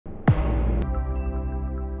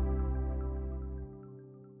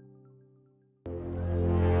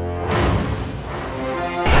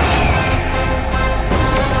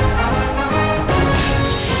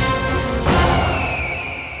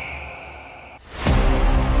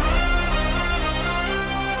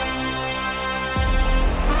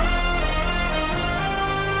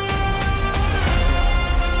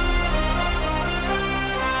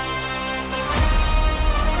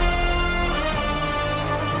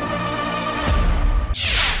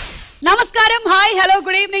నమస్కారం, hi, hello,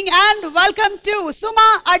 good evening and welcome to సుమా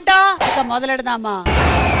అడ్డా. ఇక మొదలెడదామా?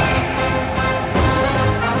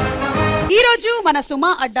 ఈ రోజు మన సుమా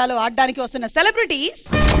అడ్డాలో ఆడడానికి వస్తున్న సెలబ్రిటీస్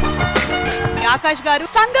ఆకాష్ గారు,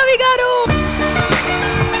 సంగవి గారు.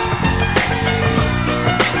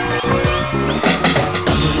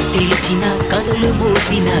 తెలిసిన కథలు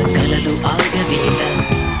మోసిన కలలు ఆగవేళ,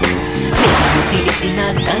 తెలిసిన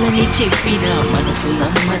కలని చెప్పిన మనసు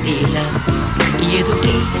నమ్మదేలా,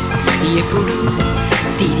 ఎదుటి ఎప్పుడు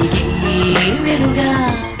తిరిగే వెలుగా.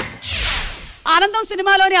 ఆనందం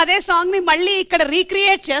సినిమాలోని అదే సాంగ్ ని మళ్ళీ ఇక్కడ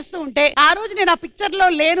రీక్రియేట్ చేస్తూ ఉంటే ఆ రోజు నేను ఆ పిక్చర్ లో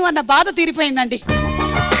లేను అన్న బాధ తీరిపోయిందండి.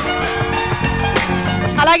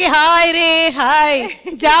 అలాగే హాయ్ రే హాయ్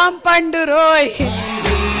జామ్ పండు రోయ్.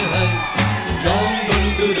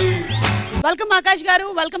 వెల్కమ్ ఆకాష్ గారు,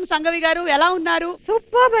 వెల్కమ్ సంగవి గారు. ఎలా ఉన్నారు?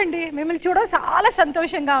 సూపర్ అండి, మిమ్మల్ని చూడడం చాలా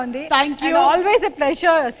సంతోషంగా ఉంది. Thank you, always a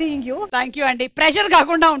pleasure seeing you. Thank you అండి. ప్రెషర్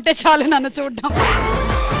కాకుండా ఉంటే చాలు నన్ను చూడడం.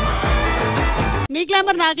 మీ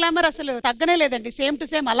గ్లామర్ నా గ్లామర్ అసలు తగ్గనే లేదండి, సేమ్ టు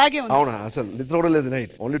సేమ్ అలాగే ఉంది. అవునా? అసలు నిద్ర కూడా లేదు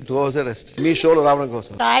నైట్, ఓన్లీ 2 hours రెస్ట్ మీ షోలో రావడం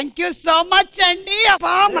కోసం. థ్యాంక్ యూ సో మచ్ అండి.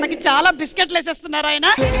 అబ్బా మనకి చాలా బిస్కెట్లు వేసేస్తున్నారు ఆయన.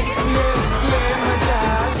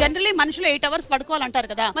 జనరల్లీ మనుషులు 8 hours పడుకోవాలంటారు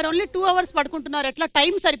కదా, మరి ఓన్లీ 2 hours పడుకుంటున్నారు. ఎట్లా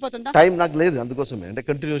టైం సరిపోతుందా? టైం నాకు లేదు, అందుకోసమే అంటే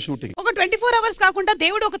కంటిన్యూస్ షూటింగ్. ఒక 24 hours కాకుండా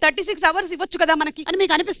దేవుడు ఒక 36 hours ఇవ్వచ్చు కదా మనకి అని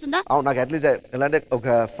మీకు అనిపిస్తుందా? అవును, నాకు అట్లీస్ట్ ఎలా అంటే ఒక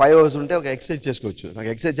 5 hours ఉంటే ఒక ఎక్సర్సైజ్ చేసుకోవచ్చు. నాకు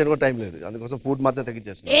ఎక్సర్సైజ్ చేయడం కూడా టైం లేదు, అందుకోసం ఫుడ్ మాత్రం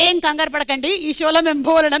తగ్గించేస్తాను. ఏం కంగారు పడకండి, ఈ షోలో మేము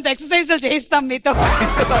బోలెడంత ఎక్సర్సైజ్ చేయిస్తాం మీతో.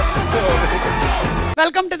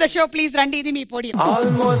 Welcome to the show, please రండి, ఇది మీ పోడియం.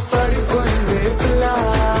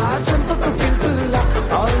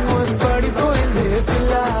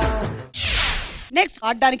 నెక్స్ట్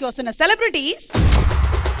ఆడడానికి వస్తున్న సెలబ్రిటీస్,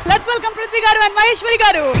 లెట్స్ వెల్కమ్ పృథ్వీ గారు అండ్ మహేశ్వరి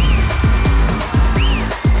గారు.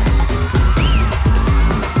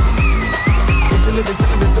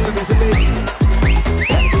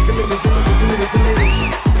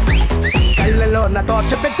 కళ్ళలో నా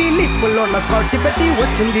టార్చ్ పెట్టి, లిప్పుల్లో నా స్కాచ్ పెట్టి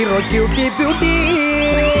వచ్చింది రో క్యూటీ బ్యూటీ.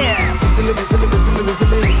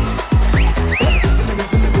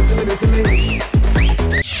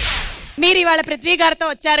 మీరు ఇవాళ పృథ్వీ గారితో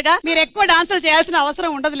వచ్చారుగా, మీరు ఎక్కువ డాన్సులు చేయాల్సిన అవసరం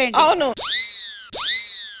ఉండదులేండి. అవును.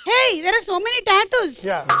 హే there are so many tattoos.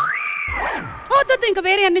 వద్దు, ఇంకా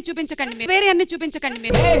వేరే అన్ని చూపించకండి మీరు, వేరే అన్ని చూపించకండి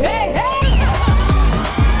మీరు.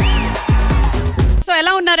 సో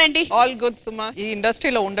ఎలా ఉన్నారండి? ఆల్ గుడ్ సుమా. ఈ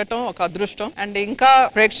ఇండస్ట్రీలో ఉండటం ఒక అదృష్టం అండ్ ఇంకా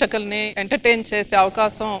ప్రేక్షకుల్ని ఎంటర్టైన్ చేసే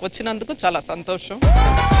అవకాశం వచ్చినందుకు చాలా సంతోషం.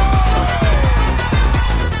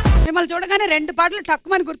 మిమ్మల్ని చూడగానే 2 పాటలు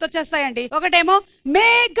టక్కుమని గుర్తొచ్చేస్తాయండి. ఒకటేమో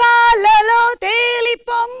మేఘాలలో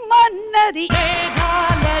తేలిపొమ్మన్నది,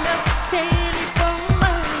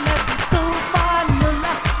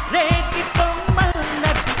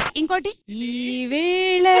 ఇంకోటి ఈ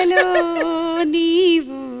వేళలో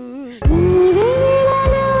నీవు.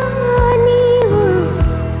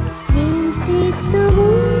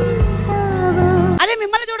 అదే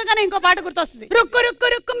మిమ్మల్ని చూడగానే ఇంకో పాట గుర్తొస్తుంది, రుక్కు రుక్కు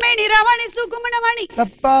రుక్కు మేణి రమణి సుగుమణమణి.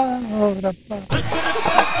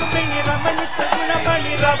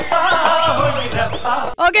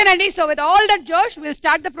 ఓకేనండి, సో విత్ ఆల్ దట్ జోష్ will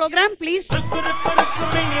start the programme please.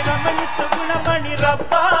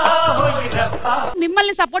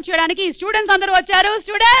 మిమ్మల్ని సపోర్ట్ చేయడానికి స్టూడెంట్స్ అందరూ వచ్చారు.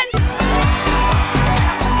 స్టూడెంట్స్,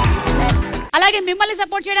 అలాగే మిమ్మల్ని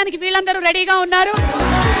సపోర్ట్ చేయడానికి వీళ్ళందరూ రెడీగా ఉన్నారు.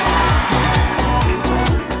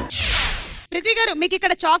 పృథ్వీ గారు, మీకు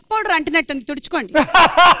ఇక్కడ చాక్ పౌడర్ అంటినట్టుంది, తుడుచుకోండి.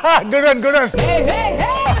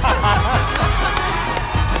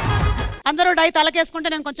 అందరూ డై తలకేసుకుంటే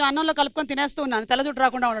నేను కొంచెం అన్నంలో కలుపుకొని తినేస్తూ ఉన్నాను, తెల్ల జుట్టు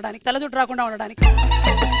రాకుండా ఉండడానికి.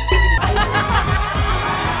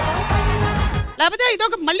 లేకపోతే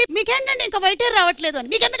ఇదొక మళ్ళీ మీకేంటండి ఇంకా వైట్ హెయిర్ రావట్లేదు అని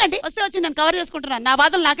మీకెందుకండి? వస్తే వచ్చి నేను కవర్ చేసుకుంటున్నాను, నా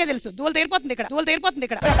బాధలు నాకే తెలుసు. దూలు తీరిపోతుంది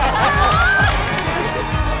ఇక్కడ.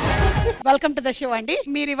 వెల్కమ్ టు ద షో అండి.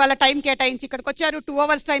 మీరు ఇవాళ టైం కేటాయించి ఇక్కడికి వచ్చారు. 2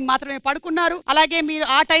 hours టైం మాత్రమే పడుకున్నారు. అలాగే మీరు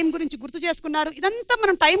ఆ టైం గురించి గుర్తు చేసుకున్నారు. ఇదంతా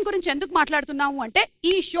మనం టైం గురించి ఎందుకు మాట్లాడుతున్నాము అంటే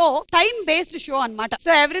ఈ షో టైం బేస్డ్ షో అన్నమాట.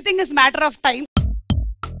 So everything is matter of time.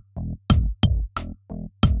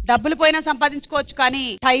 డబ్బులు పోయినా సంపాదించుకోవచ్చు, కానీ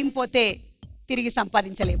టైం పోతే తిరిగి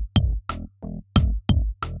సంపాదించలేము.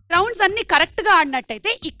 రౌండ్స్ అన్ని కరెక్ట్ గా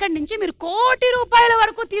ఆడినట్టయితే ఇక్కడి నుంచి మీరు ₹1 కోటి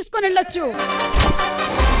వరకు తీసుకొని వెళ్ళొచ్చు.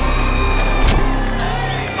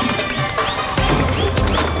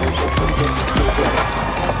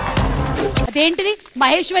 అదేంటిది,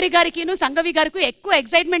 మహేశ్వరి గారికి సంగవి గారికి ఎక్కువ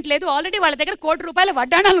ఎక్సైట్మెంట్ లేదు. ఆల్రెడీ వాళ్ళ దగ్గర ₹1 కోటి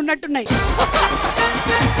వడ్డాణాలు ఉన్నట్టున్నాయి.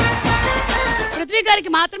 పృథ్వీ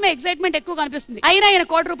గారికి మాత్రమే ఎక్సైట్మెంట్ ఎక్కువ కనిపిస్తుంది. అయినా ఆయన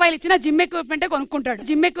 ₹1 కోటి ఇచ్చినా జిమ్ ఎక్విప్మెంటే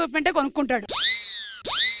కొనుక్కుంటాడు.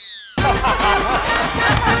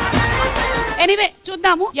 ఎనీవే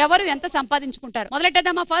చూద్దాము ఎవరు ఎంత సంపాదించుకుంటారు.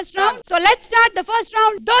 మొదలెట్టేద్దామా first round? So let's start the first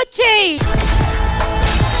round. Dochey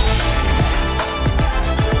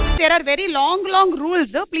there are very long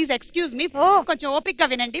rules. Please excuse me, కొంచెం ఓపిక్ గా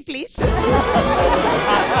వినండి ప్లీజ్.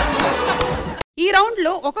 ఈ రౌండ్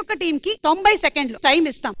లో ఒక్కొక్క టీం కి 90 సెకండ్లు టైం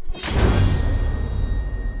ఇస్తాం.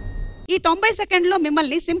 ఈ 90 సెకండ్లో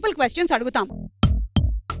మిమ్మల్ని సింపుల్ క్వశ్చన్స్ అడుగుతాం.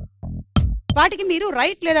 వాటికి మీరు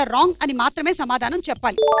రైట్ లేదా రాంగ్ అని మాత్రమే సమాధానం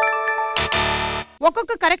చెప్పాలి.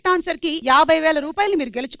 ఒక్కొక్క కరెక్ట్ ఆన్సర్ కి 50,000 రూపాయలు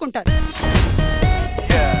మీరు గెలుచుకుంటారు.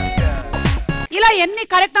 ఇలా ఎన్ని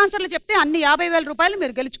కరెక్ట్ ఆన్సర్లు చెప్తే అన్ని 50,000 రూపాయలు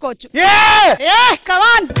మీరు గెలుచుకోవచ్చు.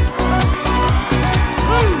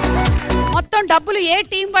 మొత్తం డబ్బులు ఏ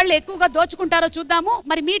టీం వాళ్ళు ఎక్కువగా దోచుకుంటారో చూద్దాము.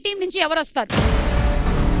 మరి మీ టీం నుంచి ఎవరు వస్తారు?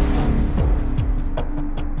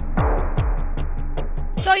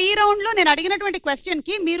 సో ఈ రౌండ్ లో నేను అడిగినటువంటి క్వశ్చన్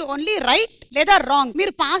కి మీరు ఓన్లీ రైట్ లేదా రాంగ్,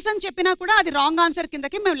 మీరు పాస్ అని చెప్పినా కూడా అది రాంగ్ ఆన్సర్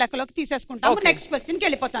కిందకి మేము లెక్కలోకి తీసేసుకుంటాము. నెక్స్ట్ క్వశ్చన్ కి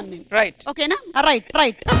వెళ్ళిపోతాను నేను. రైట్, ఓకేనా? రైట్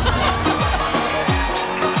రైట్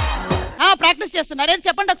ప్రాక్టీస్ చేస్తున్నారు.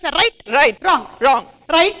 చెప్పండి ఒకసారి. Right right, wrong wrong,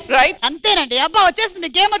 right right. అంతేనండి. అబ్బా వచ్చేసింది,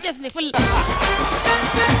 గేమ్ వచ్చేసింది ఫుల్.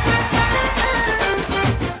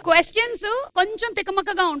 క్వశ్చన్స్ కొంచెం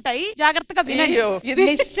తికమక్కగా ఉంటాయి, జాగ్రత్తగా వినండి.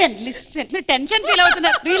 Listen listen. మీరు టెన్షన్ ఫీల్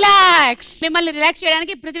అవుతున్నారు, రిలాక్స్. మిమ్మల్ని రిలాక్స్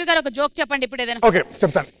చేయడానికి పృథ్వీ గారు ఒక జోక్ చెప్పండి ఇప్పుడు ఏదైనా. ఓకే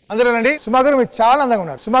చెప్తాను. అందులోనండి సుమా గారు మీరు చాలా అందంగా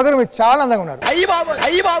ఉన్నారు. సుమా గారు మీరు చాలా అందంగా ఉన్నారు.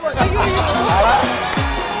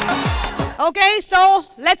 Okay so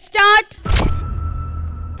let's start.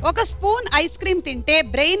 ఒక స్పూన్ ఐస్ క్రీమ్ తింటే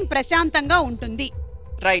బ్రెయిన్ ప్రశాంతంగా ఉంటుంది.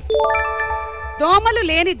 రైట్. దోమలు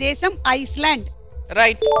లేని దేశం ఐస్లాండ్.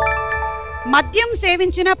 రైట్. మద్యం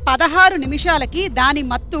సేవించిన 16 నిమిషాలకి దాని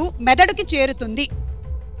మత్తు మెదడుకి చేరుతుంది.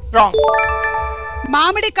 రాంగ్.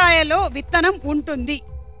 మామిడికాయలో విత్తనం ఉంటుంది.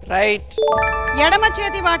 రైట్. ఎడమ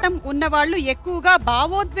చేతి వాటం ఉన్నవాళ్లు ఎక్కువగా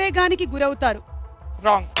భావోద్వేగానికి గురవుతారు.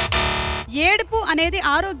 రాంగ్. ఏడుపు అనేది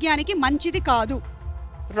ఆరోగ్యానికి మంచిది కాదు.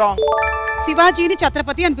 రాంగ్. శివాజీని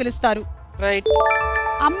ఛత్రపతి అని పిలుస్తారు. రైట్.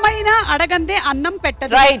 అమ్మైనా అడగందే అన్నం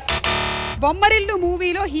పెట్టదు. రైట్. బొమ్మరిల్లు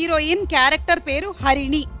మూవీలో హీరోయిన్ క్యారెక్టర్ పేరు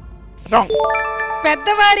హరిణి. రాంగ్.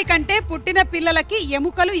 పెద్దవారి కంటే పుట్టిన పిల్లలకి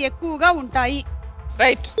ఎముకలు ఎక్కువగా ఉంటాయి.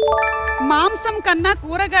 రైట్. మాంసం కన్నా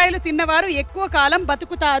కూరగాయలు తిన్నవారు ఎక్కువ కాలం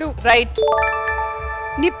బతుకుతారు. రైట్.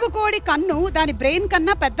 నిప్పుకోడి కన్ను దాని బ్రెయిన్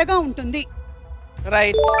కన్నా పెద్దగా ఉంటుంది.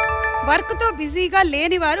 రైట్. వర్క్ తో బిజీగా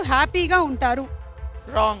లేనివారు హ్యాపీగా ఉంటారు.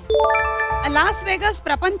 రాంగ్. లాస్ వేగాస్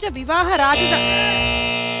ప్రపంచ వివాహ రాజధాని.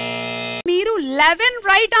 మీరు 11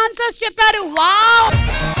 రైట్ ఆన్సర్స్ చెప్పారు. వావ్!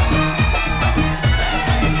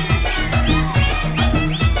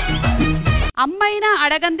 అమ్మైనా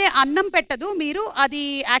అడగందే అన్నం పెట్టదు, మీరు అది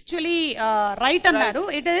యాక్చువల్లీ రైట్ అన్నారు.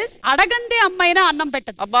 ఇట్ ఇస్ అడగందే అమ్మైనా అన్నం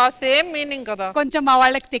పెట్టదు. అబ్బా సేమ్ మీనింగ్ కదా. కొంచెం మా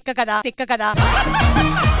వాళ్ళకి తిక్క కదా.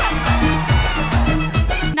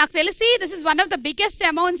 నాకు తెలిసి this is one of the biggest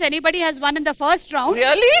amounts anybody has one in the first round.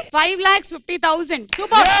 Really? 5,50,000.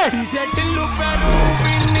 Super.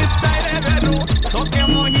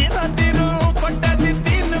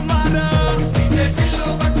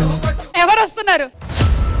 ఎవరు వస్తున్నారు?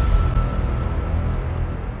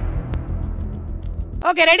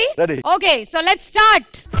 Okay ready? Okay so let's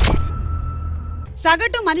start.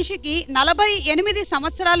 సగటు మనిషికి 48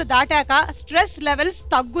 సంవత్సరాలు దాటాక స్ట్రెస్ లెవెల్స్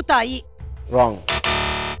తగ్గుతాయి. రాంగ్.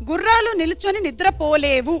 గుర్రాలు నిల్చొని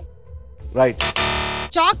నిద్రపోలేవు. రైట్.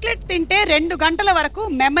 చాక్లెట్ తింటే 2 గంటల వరకు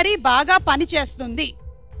మెమరీ బాగా పనిచేస్తుంది.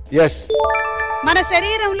 yes. మన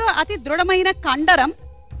శరీరంలో అతి దృఢమైన కండరం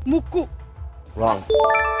ముక్కు. రాంగ్.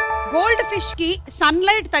 గోల్డ్ ఫిష్ కి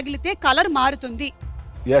సన్లైట్ తగిలితే కలర్ మారుతుంది.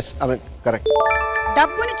 yes, I mean correct.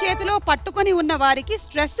 డబ్బుని చేతిలో పట్టుకొని ఉన్న వారికి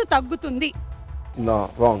స్ట్రెస్ తగ్గుతుంది. no,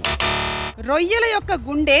 wrong. రొయ్యల యొక్క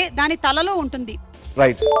గుండె దాని తలలో ఉంటుంది.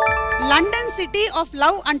 Right. London city of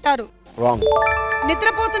love అంటారు. రాంగ్.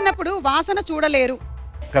 నిద్రపోతున్నప్పుడు వాసన చూడలేరు.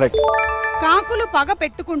 కరెక్ట్. కాకులు పగ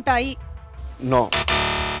పెట్టుకుంటాయి. నో.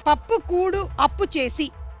 పప్పు కూడు అప్పు చేసి.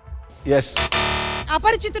 yes.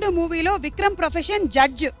 అపరిచితుడు మూవీలో Vikram profession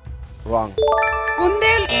judge. Wrong.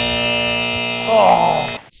 కుందేల్.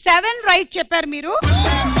 7 right చెప్పారు మీరు.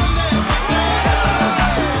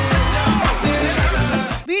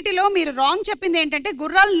 వీటిలో మీరు రాంగ్ చెప్పింది ఏంటంటే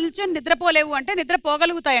గుర్రాలు నిల్చొని నిద్రపోలేవు అంటే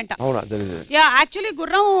నిద్రపోగలుగుతాయంట. యా యాక్చువల్లీ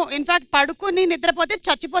గుర్రం ఇన్ఫాక్ట్ పడుకుని నిద్రపోతే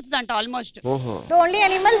చచ్చిపోతుందంట almost. The only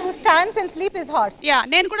animal who stands and sleep is horse. Yeah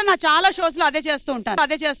నేను కూడా నా చాలా షోస్ లో అదే చేస్తూ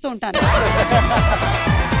ఉంటాను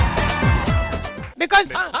బికాస్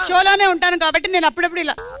షోలోనే ఉంటాను కాబట్టి నేను అప్పుడప్పుడు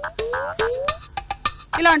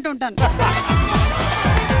ఇలా అంటూ ఉంటాను.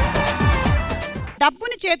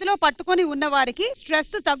 డబ్బుని చేతిలో పట్టుకొని ఉన్న వారికి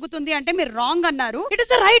స్ట్రెస్ తగ్గుతుంది అంటే మీరు రాంగ్ అన్నారు. It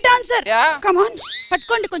is the right answer. Come on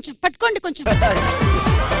పట్టుకోండి కొంచెం.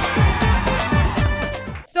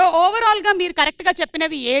 సో ఓవరాల్ గా మీరు కరెక్ట్ గా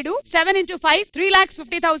చెప్పినవి 7. 7 into 5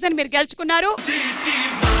 3,50,000 మీరు గెలుచుకున్నారు.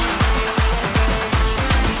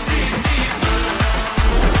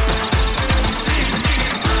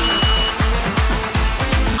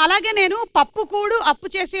 అలాగే నేను పప్పు కూడు అప్పు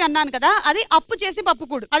చేసి అన్నాను కదా, అది అప్పు చేసి పప్పు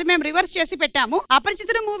కూడు, అది మేము రివర్స్ చేసి పెట్టాము.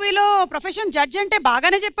 అపరిచితుడు మూవీలో ప్రొఫెషన్ జడ్జ్ అంటే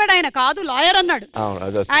బాగానే చెప్పాడు ఆయన, కాదు లాయర్ అన్నాడు.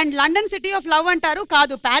 And London city of love అంటారు,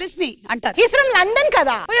 కాదు ప్యారిస్ ని అంటారు. ఈస్ ఫ్రమ్ లండన్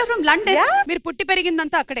కదా? From London. మీరు పుట్టి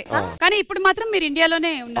పెరిగిందంతా అక్కడే, కానీ ఇప్పుడు మాత్రం మీరు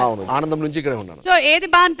ఇండియాలోనే ఉన్నారు. ఆనందం నుంచి ఇక్కడే ఉన్నాను. సో ఏది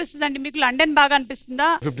బాగా అనిపిస్తుంది అండి మీకు? లండన్ బాగా అనిపిస్తుందా?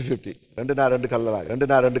 50-50. రెండు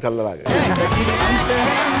కళ్ళలాగా.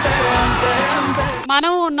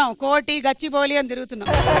 మనం ఉన్నాం కోటి గచ్చిబౌలి అని తిరుగుతున్నాం.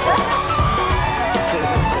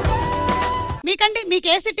 మీకండి మీకు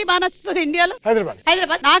ఏ సిటీ బాగా నచ్చుతుంది ఇండియాలో?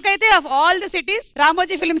 హైదరాబాద్. నాకైతే of all the cities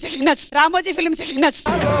Ramoji film city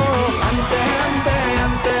నచ్చుతుంది.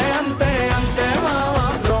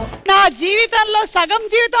 నా జీవితంలో సగం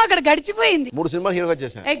జీవితం అక్కడ గడిచిపోయింది. 3 సినిమాలు హీరోగా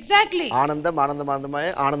చేశాను. ఎగ్జాక్ట్లీ.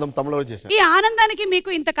 ఆనందం తమిళలో చేశాను. ఈ ఆనందానికి మీకు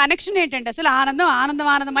ఇంత కనెక్షన్ ఏంటంటే అసలు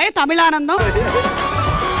ఆనందమయ్యే తమిళ ఆనందం.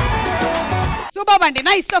 సూపర్ అండి,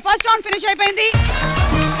 nice. So first round finish అయిపోయింది.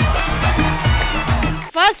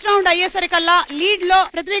 ఫస్ట్ రౌండ్ అయ్యేసరికల్లా లీడ్ లో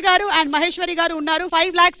పృథ్వీ గారు అండ్ మహేశ్వరి గారు ఉన్నారు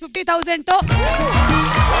 5,50,000 తో.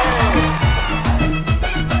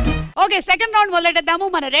 Okay, second round మొదలెట్టేద్దాము.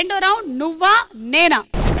 మన రెండో రౌండ్ నువ్వా నేనా.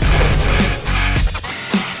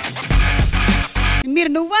 మీరు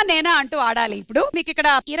నువ్వా నేనా అంటూ ఆడాలి. ఇప్పుడు మీకు ఇక్కడ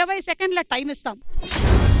 20 సెకండ్ల టైం ఇస్తాం.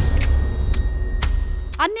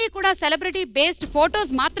 అన్నీ కూడా సెలబ్రిటీ బేస్డ్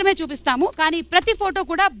ఫోటోస్ మాత్రమే చూపిస్తాము, కానీ ప్రతి ఫోటో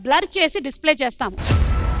కూడా బ్లర్ చేసి డిస్ప్లే చేస్తాము.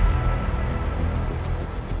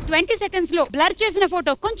 20 సెకండ్స్ లో బ్లర్ చేసిన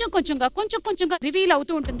ఫోటో కొంచెం కొంచెంగా రివీల్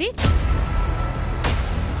అవుతూ ఉంటుంది.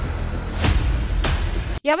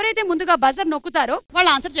 ఎవరైతే ముందుగా బజర్ నొక్కుతారో వాళ్ళ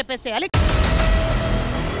ఆన్సర్ చెప్పేసేయాలి.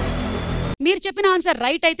 మీరు చెప్పిన ఆన్సర్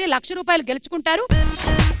రైట్ అయితే 1,00,000 రూపాయలు గెలుచుకుంటారు.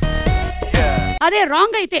 అదే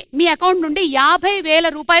రాంగ్ అయితే మీ అకౌంట్ నుండి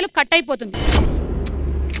 50,000 రూపాయలు కట్ అయిపోతుంది.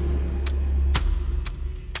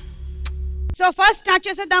 సో ఫస్ట్ స్టార్ట్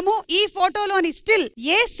చేసేద్దాము. ఈ ఫోటోలోని స్టిల్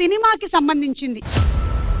ఏ సినిమాకి సంబంధించింది?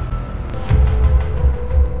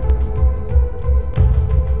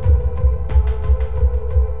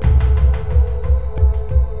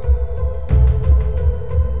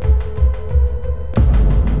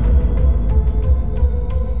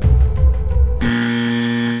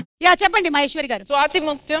 చెప్పండి మహేశ్వరి గారు.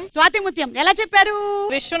 స్వాతి ముత్యం ఎలా చెప్పారు?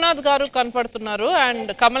 విశ్వనాథ్ గారు కనపడుతున్నారు అండ్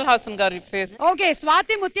కమల్ హాసన్ గారి ఫేస్. ఓకే,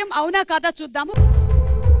 స్వాతి ముత్యం అవునా కాదా చూద్దాము.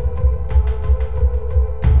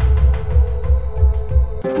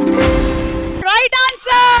 Right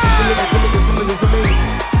answer.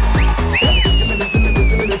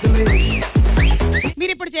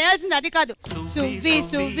 మీరు ఇప్పుడు చేయాల్సింది అది కాదు.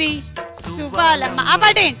 సువ్వాలమ్మ ఆ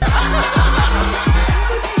పాటేంటి?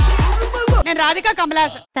 నేను రాధిక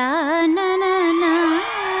కమలాస.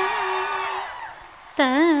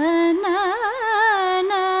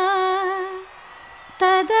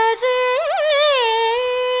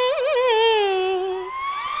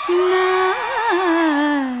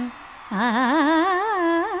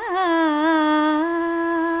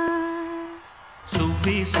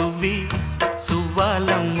 సువ్వి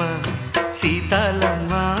సువ్వాలమ్మ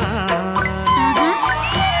సీతాలమ్మ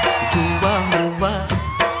గువ్వ మువ్వ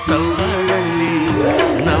సవ్వాలల్లి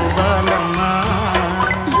నవ్వాలమ్మ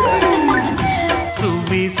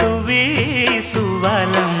సువ్వి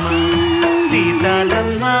సువ్వాలమ్మ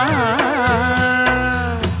సీతాలమ్మ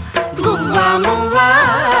గువ్వ మువ్వ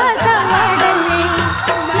సవ్వాలల్లి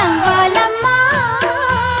నవ్వాలమ్మ.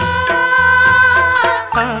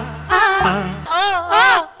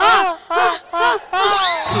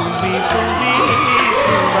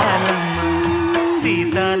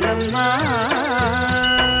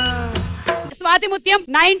 Swathi Muthyam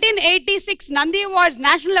 1986 Nandi awards,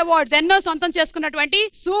 national awards ఎన్నో సొంతం చేసుకున్నటువంటి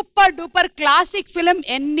సూపర్ డూపర్ క్లాసిక్ ఫిల్మ్.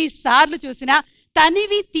 ఎన్నిసార్లు చూసినా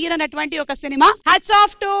తనివి తీరనటువంటి ఒక cinema. Hats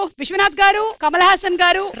off to Vishwanath గారు, కమల్ హాసన్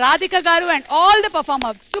గారు, రాధిక గారు and all the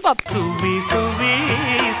performers. Super.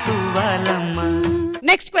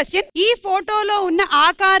 Next question. ఈ ఫోటోలో ఉన్న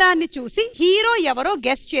ఆకారాన్ని చూసి హీరో ఎవరో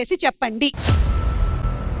గెస్ చేసి చెప్పండి.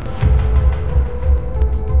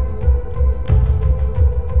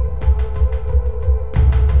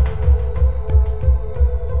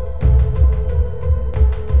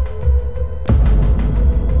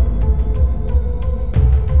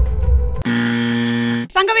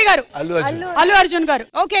 సంగవి గారు, అల్లు అర్జున్ గారు.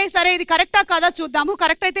 ఓకే సరే, ఇది కరెక్టా కాదా చూద్దాము.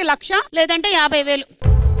 కరెక్ట్ అయితే 1,00,000, లేదంటే 50,000.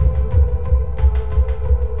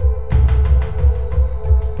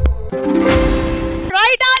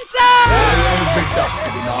 Right answer.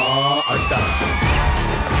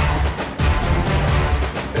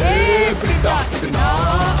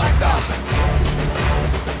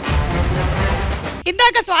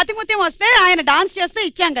 ఇందాక స్వాతిముత్యం వస్తే ఆయన డాన్స్ చేస్తే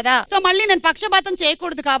ఇచ్చాం కదా, సో మళ్ళీ నేను పక్షపాతం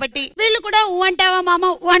చేయకూడదు కాబట్టి వీళ్ళు కూడా ఊ అంటావా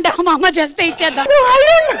మామ చేస్తే ఇచ్చేద్దాం.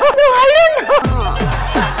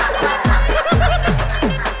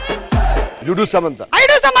 You do Samantha. I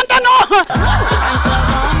do Samantha, no.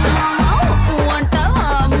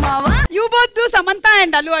 You both do Samantha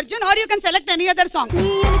and Allu Arjun, or you can select any other song.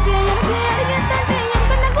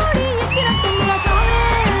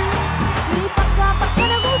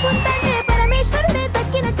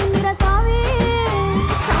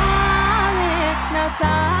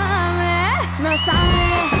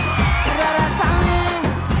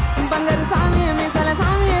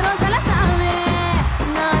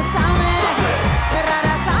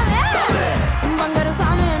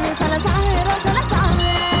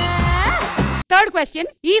 Third question,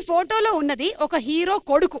 ఈ ఫోటోలో ఉన్నది ఒక హీరో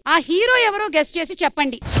కొడుకు. ఆ హీరో ఎవరో గెస్ చేసి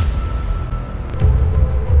చెప్పండి.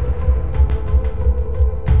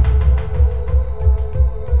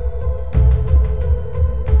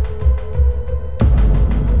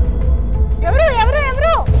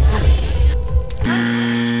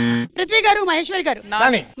 పృథ్వీ గారు, మహేశ్వరి గారు,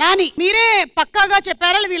 నాని మీరే పక్కాగా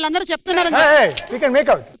చెప్పారా వీళ్ళందరూ చెప్తున్నారు?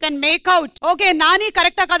 మేక్అవుట్. ఓకే, నాని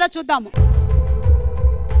కరెక్టా కదా చూద్దాము.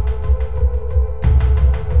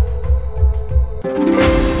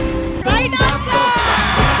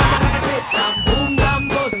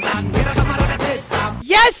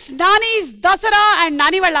 Yes, Nani's Dasara and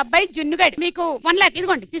Nani వాళ్ళ అబ్బాయి జున్నుగడ్. మీకు 1 lakh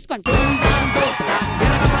ఇదిగోండి, తీసుకోండి.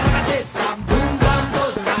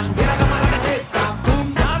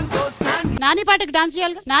 నాని పాటకు డాన్స్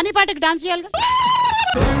చేయాలిగా.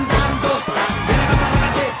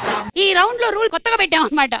 ఈ రౌండ్ లో రూల్ కొత్తగా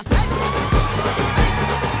పెట్టామన్నమాట.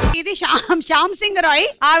 ఇది శ్యామ్ సింగ్ రాయ్,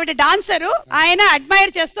 ఆవిడ డాన్సరు. ఆయన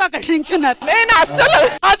అడ్మైర్ చేస్తూ అక్కడ నించున్నారు. నేను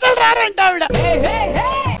అసలు రారంట ఆవిడ.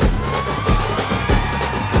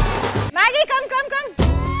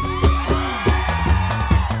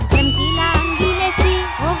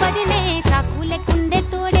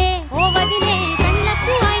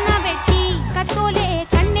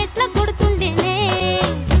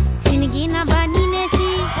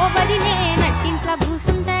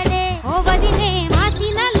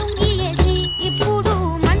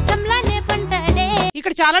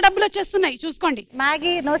 ఇక్కడ చాలా డబ్బులు వచ్చేస్తున్నాయి, చూసుకోండి.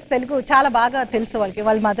 మ్యాగీ నోస్ తెలుగు చాలా బాగా తెలుసు వాళ్ళకి,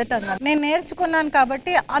 వాళ్ళ మదర్ టంగ్. నేను నేర్చుకున్నాను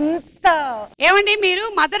కాబట్టి అంత. ఏమండి మీరు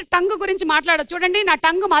మదర్ టంగ్ గురించి మాట్లాడదు. చూడండి, నా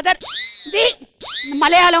టంగ్ మదర్ ది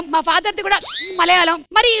మలయాళం, మా ఫాదర్ ది కూడా మలయాళం.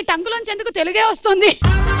 మరి ఈ టంగులోంచి ఎందుకు తెలుగే వస్తుంది?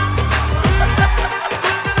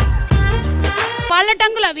 వాళ్ళ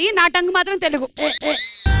టంగులు అవి, నా టంగ్ మాత్రం తెలుగు.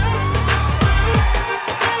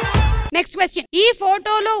 నెక్స్ట్ క్వశ్చన్, ఈ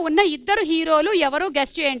ఫోటోలో ఉన్న ఇద్దరు హీరోలు ఎవరు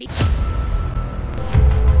గెస్ చేయండి.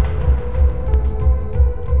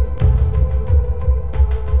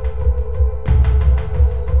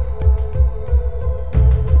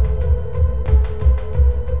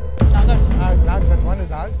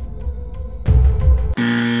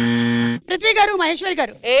 పృథ్వీ గారు, మహేశ్వరి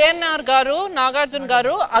గారు. ఏఎన్ఆర్ గారు, నాగార్జున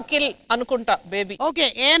గారు, అఖిల్ అనుకుంటా బేబీ. ఓకే,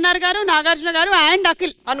 ఏఎన్ఆర్ గారు, నాగార్జున గారు అండ్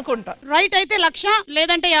అఖిల్ అనుకుంటా. రైట్ అయితే 1,00,000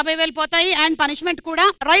 లేదంటే 50,000 పోతాయి అండ్ పనిష్మెంట్ కూడా.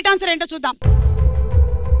 రైట్ ఆన్సర్ ఏంటో చూద్దాం.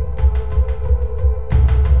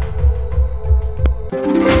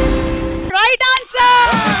 Right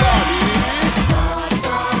answer.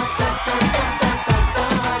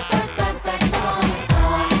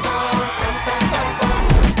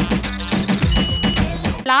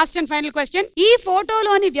 Last and final question, ఈ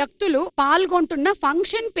ఫోటోలోని వ్యక్తులు పాల్గొంటున్న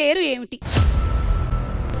ఫంక్షన్ పేరు ఏమిటి?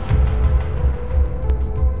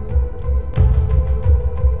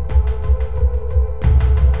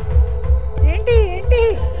 ఏంటి ఏంటి?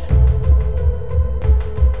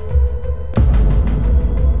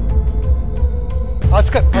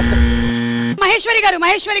 ఆస్కర్. మహేశ్వరి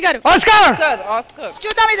గారు. ఆస్కర్.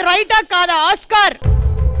 చూద్దాం ఇది రైటా కాదా. ఆస్కర్.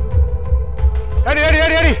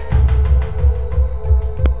 రెడీ.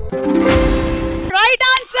 Right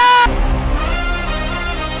answer.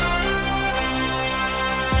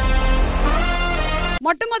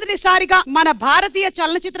 మొట్టమొదటిసారిగా మన భారతీయ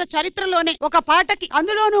చలనచిత్ర చరిత్రలోనే ఒక పాటకి,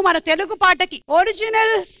 అందులోనూ మన తెలుగు పాటకి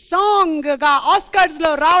ఒరిజినల్ సాంగ్ గా ఆస్కర్స్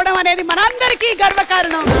లో రావడం అనేది మనందరికీ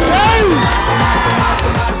గర్వకారణం.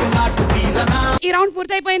 ఈ రౌండ్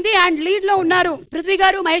పూర్తయిపోయింది అండ్ లీడ్ లో ఉన్నారు పృథ్వీ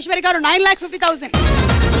గారు, మహేశ్వరి గారు 9,50,000.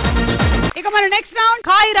 ఇక మన నెక్స్ట్ రౌండ్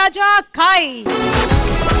ఖాయ్ రాజా ఖాయ్.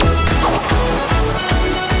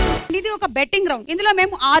 ఇది ఒక బెట్టింగ్ రౌండ్. ఇందులో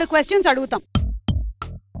మేము 6 క్వశ్చన్స్ అడుగుతాం.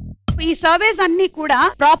 ఈ సర్వేస్ అన్ని కూడా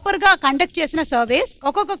ప్రాపర్ గా కండక్ట్ చేసిన సర్వేస్.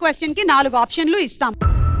 ఒక్కొక్క క్వశ్చన్ కి 4 ఆప్షన్లు ఇస్తాం.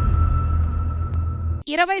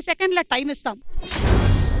 20 సెకండ్ల టైం ఇస్తాం.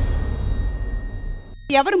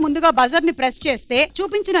 ఎవరు ముందుగా బజర్ ని ప్రెస్ చేస్తే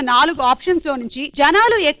చూపించిన 4 ఆప్షన్స్ లో నుంచి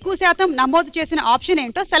జనాలు ఎక్కువ శాతం నమోదు చేసిన ఆప్షన్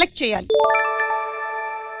ఏంటో సెలెక్ట్ చేయాలి.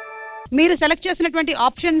 మీరు సెలెక్ట్ చేసినటువంటి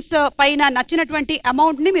ఆప్షన్స్ పైన నచ్చినటువంటి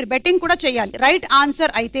అమౌంట్ ని మీరు బెట్టింగ్ కూడా చేయాలి. రైట్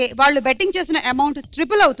ఆన్సర్ అయితే వాళ్ళు బెట్టింగ్ చేసిన అమౌంట్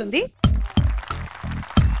ట్రిపుల్ అవుతుంది.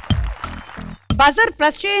 బజర్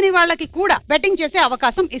ప్రెస్ చేయని వాళ్ళకి కూడా బెట్టింగ్ చేసే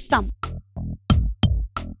అవకాశం ఇస్తాం.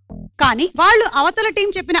 కానీ వాళ్ళు అవతల టీం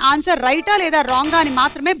చెప్పిన ఆన్సర్ రైటా లేదా రాంగా అని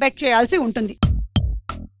మాత్రమే బెట్ చేయాల్సి ఉంటుంది.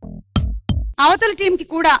 అవతల టీం కి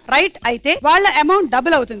కూడా రైట్ అయితే వాళ్ళ అమౌంట్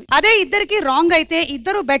డబుల్ అవుతుంది. అదే ఇద్దరికి రాంగ్ అయితే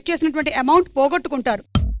ఇద్దరు బెట్ చేసినటువంటి అమౌంట్ పోగొట్టుకుంటారు.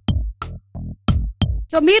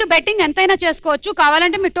 సో మీరు బెట్టింగ్ ఎంతైనా చేసుకోవచ్చు,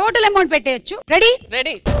 కావాలంటే మీరు టోటల్ అమౌంట్ పెట్టేయచ్చు. రెడీ?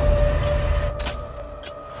 రెడీ.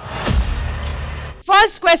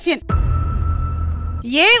 First question.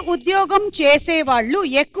 ఏ ఉద్యోగం చేసేవాళ్ళు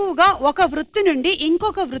ఎక్కువగా ఒక వృత్తి నుండి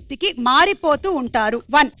ఇంకొక వృత్తికి మారిపోతూ ఉంటారు?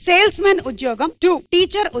 1 సేల్స్ మెన్ ఉద్యోగం, 2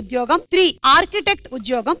 టీచర్ ఉద్యోగం, 3 ఆర్కిటెక్ట్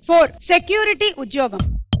ఉద్యోగం, 4 సెక్యూరిటీ ఉద్యోగం.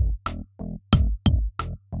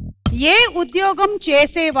 ఏ ఉద్యోగం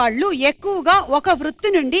చేసేవాళ్ళు ఎక్కువగా ఒక వృత్తి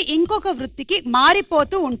నుండి ఇంకొక వృత్తికి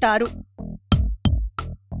మారిపోతూ ఉంటారు?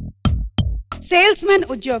 సేల్స్ మెన్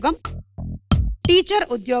ఉద్యోగం, టీచర్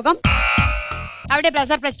ఉద్యోగం. ఆవిడే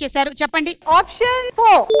బ్రజర్ ప్రెస్ చేశారు, చెప్పండి. ఆప్షన్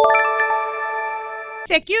 4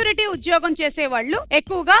 సెక్యూరిటీ ఉద్యోగం చేసేవాళ్ళు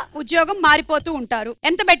ఎక్కువగా ఉద్యోగం మారిపోతూ ఉంటారు.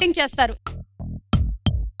 ఎంత బెట్టింగ్ చేస్తారు?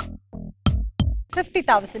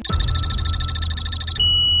 50,000.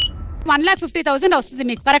 1,50,000 వస్తుంది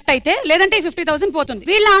మీకు కరెక్ట్ అయితే, లేదంటే 50,000 పోతుంది.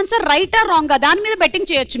 వీళ్ళ ఆన్సర్ రైటా రాంగా దాని మీద బెట్టింగ్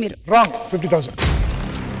చేయొచ్చు మీరు. రాంగ్. 50,000.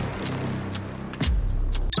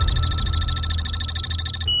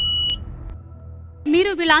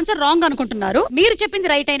 మీరు వీళ్ళ ఆన్సర్ రాంగ్ అనుకుంటున్నారు. మీరు చెప్పింది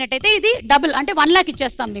రైట్ అయినట్టయితే ఇది డబుల్ అంటే 1 లాక్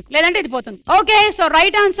ఇచ్చేస్తాం మీకు, లేదంటే ఇది పోతుంది. Okay, so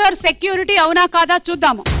right answer security. అవునా కాదా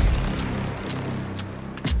చూద్దాము.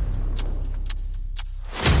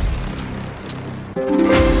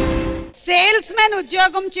 సేల్స్ మెన్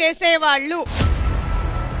ఉద్యోగం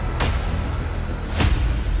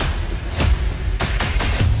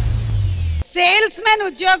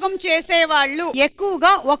చేసేవాళ్ళు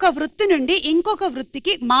ఎక్కువగా ఒక వృత్తి నుండి ఇంకొక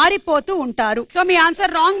వృత్తికి మారిపోతూ ఉంటారు. సో మీ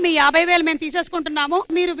ఆన్సర్ రాంగ్. మీ 50,000 మేము తీసేసుకుంటున్నాము.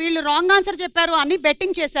 మీరు వీళ్ళు రాంగ్ ఆన్సర్ చెప్పారు అని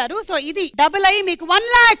బెట్టింగ్ చేశారు. సో ఇది డబుల్ అయ్యి మీకు 1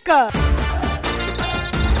 లాక్.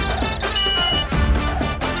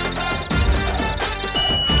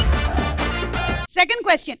 Second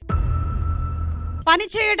question. పని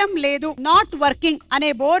చేయడం లేదు, నాట్ వర్కింగ్ అనే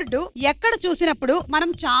బోర్డు ఎక్కడ చూసినప్పుడు మనం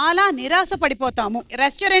చాలా నిరాశ పడిపోతాము?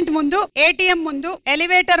 రెస్టారెంట్ ముందు, ఏటీఎం ముందు,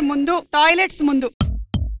 ఎలివేటర్ ముందు, టాయిలెట్స్ ముందు.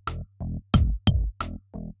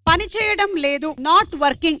 పని చేయడం లేదు, నాట్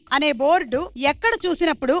వర్కింగ్ అనే బోర్డు ఎక్కడ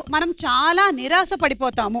చూసినప్పుడు మనం చాలా నిరాశ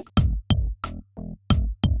పడిపోతాము?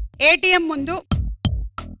 ఏటీఎం ముందు,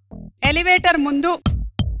 ఎలివేటర్ ముందు.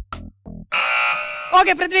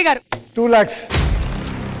 ఓకే పృథ్వీ గారు. 2 lakhs.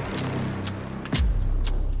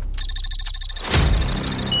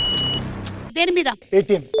 దేని మీద?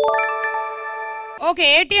 ATM. ఓకే,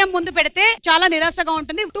 ఏటీఎం ముందు పెడితే చాలా నిరాశగా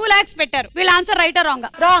ఉంటుంది. 2 lakhs పెట్టారు. వీళ్ళ ఆన్సర్ రైటా రాంగా?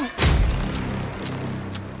 రాంగ్.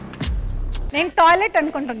 నేను టాయిలెట్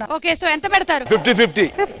అనుకుంటున్నా. ఓకే, సో ఎంత పెడతారు? 50-50.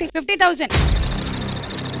 50,000.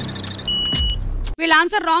 వీళ్ళ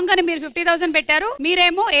ఆన్సర్ రాంగ్ అని మీరు 50,000 పెట్టారు.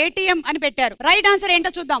 మీరేమో ఏటీఎం అని పెట్టారు. రైట్ ఆన్సర్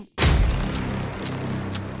ఏంటో చూద్దాం.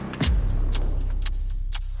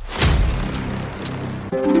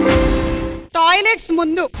 టాయిలెట్స్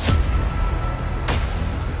ముందు.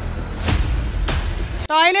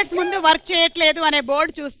 టాయిలెట్స్ ముందు వర్క్ చేయట్లేదు అనే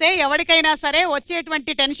బోర్డు చూస్తే ఎవరికైనా సరే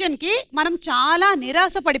వచ్చేటువంటి టెన్షన్ కి మనం చాలా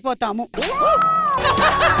నిరాశ పడిపోతాము.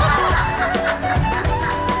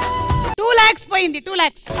 2 lakhs పోయింది. 2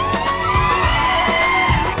 lakhs.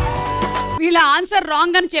 వీళ్ళ ఆన్సర్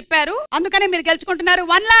రాంగ్ అని చెప్పారు, అందుకనే మీరు గెలుచుకుంటున్నారు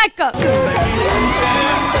 1 lakh.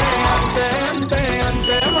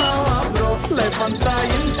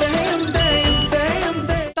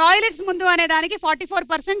 టాయిలెట్స్ ముందు అనే దానికి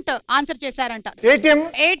 44% ఆన్సర్ చేశారంట.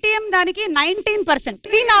 ఏటీఎం దానికి 19%.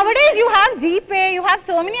 See, nowadays you have GPay, you have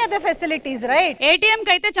so many other facilities, right? ATM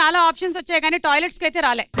కి అయితే చాలా ఆప్షన్స్ వచ్చాయి కానీ టాయిలెట్స్ కి అయితే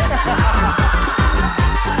రాలే.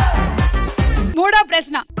 మూడో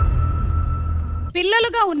ప్రశ్న.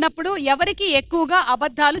 పిల్లలుగా ఉన్నప్పుడు ఎవరికి ఎక్కువగా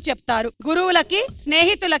అబద్ధాలు చెప్తారు? గురువులకి,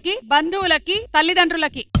 స్నేహితులకి, బంధువులకి,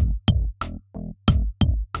 తల్లిదండ్రులకి.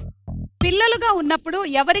 పిల్లలుగా ఉన్నప్పుడు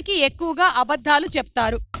ఎవరికి ఎక్కువగా అబద్ధాలు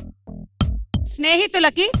చెప్తారు?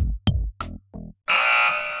 స్నేహితులకి,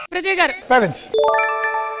 పృథ్వీ గారు, పేరెంట్స్,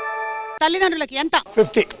 తల్లిదండ్రులకి. ఎంత?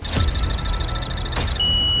 50.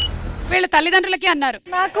 వీళ్ళు తల్లిదండ్రులకి అన్నారు.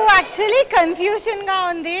 నాకు యాక్చువల్లీ కన్ఫ్యూషన్ గా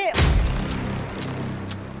ఉంది.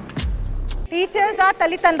 టీచర్స్ ఆ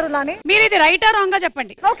తల్లిదండ్రులని. మీరు ఇది రైటా రాంగ్ గా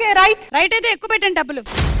చెప్పండి. Okay, right. రైట్ అయితే ఎక్కువ పెట్టండి డబ్బులు.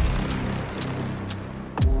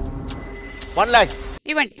 1 lakh.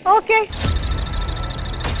 ఇవ్వండి. ఓకే.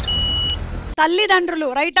 తల్లిదండ్రులు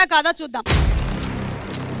రైటా కాదా చూద్దాం.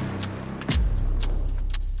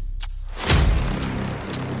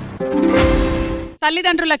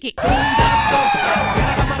 తల్లిదండ్రులకి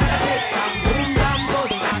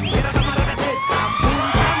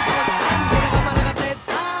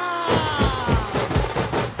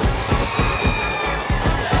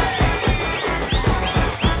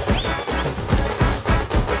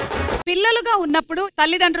పిల్లలుగా ఉన్నప్పుడు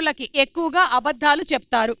తల్లిదండ్రులకి ఎక్కువగా అబద్ధాలు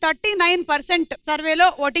చెప్తారు. 39% సర్వేలో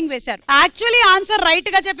ఓటింగ్ వేశారు. యాక్చువల్లీ ఆన్సర్ రైట్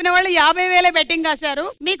గా చెప్పిన వాళ్ళు 50,000 బెట్టింగ్ కాశారు.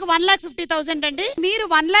 మీకు 1,50,000 అండి. మీరు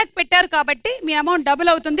 1 lakh పెట్టారు కాబట్టి మీ అమౌంట్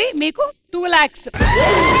డబుల్ అవుతుంది. మీకు 2 lakhs.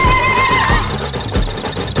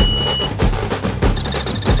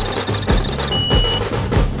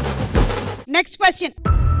 Next question.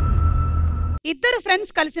 ఇద్దరు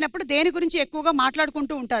ఫ్రెండ్స్ కలిసినప్పుడు దేని గురించి ఎక్కువగా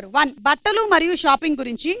మాట్లాడుకుంటూ ఉంటారు? 1 బట్టలు మరియు షాపింగ్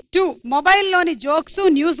గురించి, 2 మొబైల్లోని జోక్స్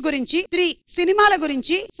న్యూస్ గురించి, 3 సినిమాల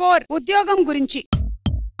గురించి, 4 ఉద్యోగం గురించి.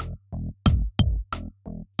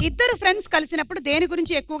 ఇద్దరు ఫ్రెండ్స్ కలిసినప్పుడు దేని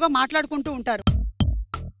గురించి ఎక్కువగా మాట్లాడుకుంటూ ఉంటారు?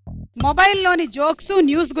 మొబైల్లోని జోక్స్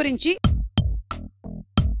న్యూస్ గురించి,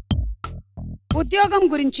 ఉద్యోగం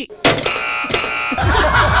గురించి.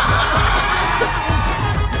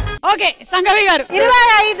 ఓకే సంగవి గారు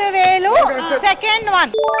 25,000 సెకండ్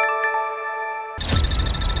వన్.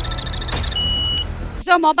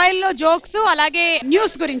 సో మొబైల్లో జోక్స్ అలాగే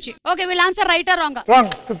న్యూస్ గురించి. ఓకే వీళ్ళ ఆన్సర్ రైటా రాంగ్?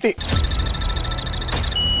 రాంగ్. 50.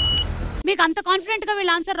 మీకు అంత కాన్ఫిడెంట్ గా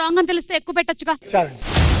వీళ్ళ ఆన్సర్ రాంగ్ అని తెలిస్తే ఎక్కువ పెట్టొచ్చుగా.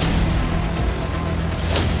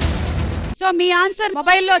 సో మీ ఆన్సర్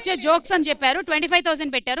మొబైల్లో వచ్చే జోక్స్ అని చెప్పారు.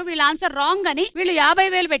 25,000 పెట్టారు. వీళ్ళ ఆన్సర్ రాంగ్ అని వీళ్ళు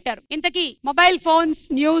 50,000 పెట్టారు. ఇంతకీ మొబైల్ ఫోన్స్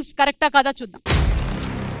న్యూస్ కరెక్టా కాదా చూద్దాం.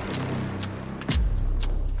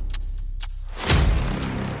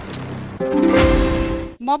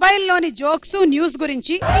 మొబైల్లోని జోక్స్ న్యూస్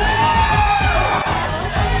గురించి,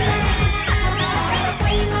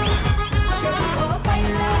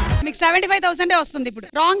 మీకు 75,000 వస్తుంది. ఇప్పుడు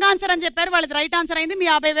రాంగ్ ఆన్సర్ అని చెప్పారు. వాళ్ళది రైట్ ఆన్సర్ అయింది. మీ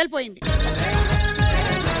 50,000 పోయింది.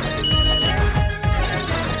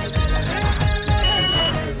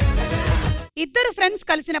 ఇద్దరు ఫ్రెండ్స్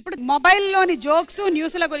కలిసినప్పుడు మొబైల్లోని జోక్స్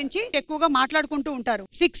న్యూస్ల గురించి ఎక్కువగా మాట్లాడుకుంటూ ఉంటారు.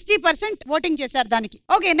 60% ఓటింగ్ చేశారు దానికి.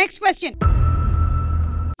 Okay next question.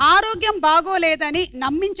 ఆరోగ్యం బాగోలేదని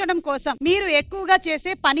నమ్మించడం కోసం మీరు ఎక్కువగా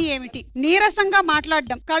చేసే పని ఏమిటి? నీరసంగా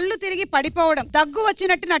మాట్లాడడం, కళ్ళు తిరిగి పడిపోవడం, దగ్గు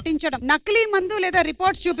వచ్చినట్టు నటించడం, నకిలీ మందు లేదా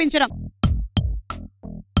రిపోర్ట్స్ చూపించడం.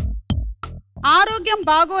 ఆరోగ్యం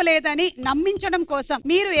బాగోలేదని నమ్మించడం కోసం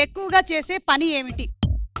మీరు ఎక్కువగా చేసే పని ఏమిటి?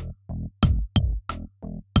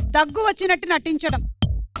 దగ్గు వచ్చినట్టు నటించడం.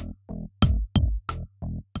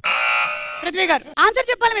 పృథ్వీ గారు ఆన్సర్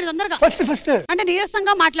చెప్పాలి మీరు తొందరగా. ఫస్ట్ అంటే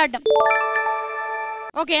నీరసంగా మాట్లాడడం.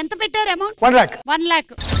 ఓకే ఎంత పెట్టారు అమౌంట్? 1 lakh. 1 lakh.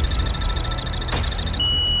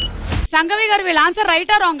 సంగవి గారు వీళ్ళ ఆన్సర్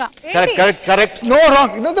రైటా రాంగా? Correct. No wrong.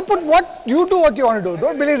 You know, they put what you do what you want to do.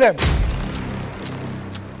 Don't believe them.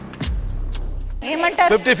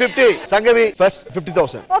 ఏమంటారు? 50-50. Sangavi first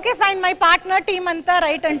 50,000. Okay fine. My partner team అంతా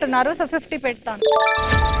రైట్ అంటున్నారు. సో 50 పెడతాను.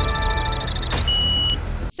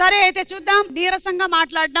 సరే అయితే చూద్దాం నీరసంగా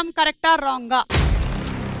మాట్లాడడం కరెక్టా రాంగా.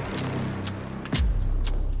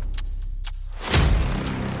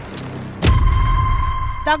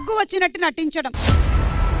 దగ్గు వచ్చినట్టు నటించడం.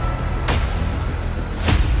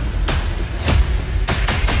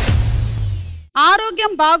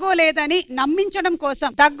 ఆరోగ్యం బాగోలేదని నమ్మించడం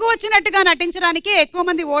కోసం దగ్గు వచ్చినట్టుగా నటించడానికి ఎక్కువ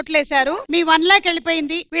మంది ఓట్లేశారు. మీ 1 lakh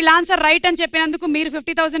వెళ్ళిపోయింది. వీళ్ళ ఆన్సర్ రైట్ అని చెప్పినందుకు మీరు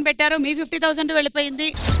 50,000 పెట్టారు. మీ 50,000 వెళ్ళిపోయింది.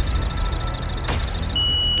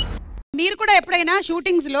 మీరు కూడా ఎప్పుడైనా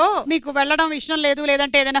షూటింగ్స్ లో మీకు వెళ్ళడం ఇష్టం లేదు,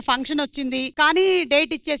 లేదంటే ఏదైనా ఫంక్షన్ వచ్చింది కానీ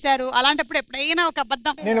డేట్ ఇచ్చేసారు, అలాంటప్పుడు ఎప్పుడైనా ఒక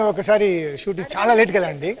అబద్ధం? నేను ఒకసారి షూటింగ్ చాలా లేట్ కదా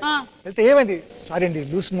అండి. వెళ్తే ఏమైంది, సారీ అండి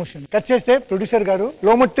లూస్ మోషన్ కట్ చేస్తే ప్రొడ్యూసర్ గారు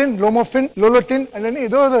లోమోటిన్, లోమోఫిన్, లోలోటిన్ అని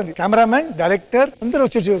ఏదో ఉంది. కెమెరామెన్, డైరెక్టర్ అందరూ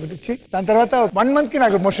వచ్చి దాని తర్వాత 1 month కి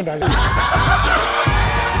నాకు మోషన్ రాలేదు.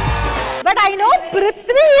 But I know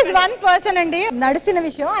Prithvi is 1 person అండి. నడిచిన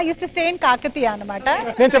విషయం I use to stay in Kakatiya అన్నమాట.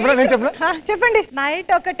 నేను చెప్పనా చెప్పండి.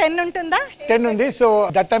 నైట్ ఒక 10 ఉంటుందా? 10 ఉంది. So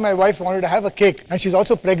that time my wife wanted to have a cake and she is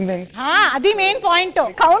also pregnant. అది మెయిన్ పాయింట్.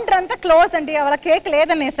 కౌంటర్ అంతా క్లోజ్ అండి. వాళ్ళ కేక్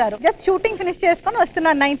లేదనేసారు. జస్ట్ షూటింగ్ ఫినిష్ చేసుకొని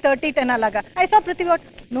వస్తున్నారు 9:30, 10 అలాగా. I saw Prithvi what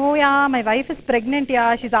no yeah my wife is pregnant yeah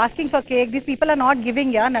she is asking for cake this people are not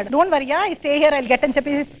giving yeah అన్నాడు. Don't worry yeah I stay here I get అని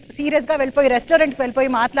చెప్పి serious గా వెళ్ళిపోయి restaurant కి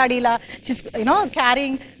వెళ్ళిపోయి మాట్లాడి ఇలా she's you know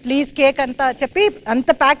carrying please cake అంతా చెప్పి అంత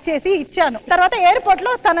ప్యాక్ చేసి ఇచ్చాను. తర్వాత ఎయిర్పోర్ట్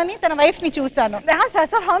లో తనని తన వైఫ్ ని చూసాను.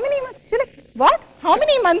 How many months? What how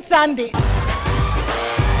many months అంది.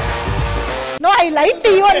 No I like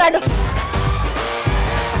to you అన్నాడు.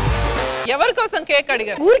 ఎవరి కోసం కేక్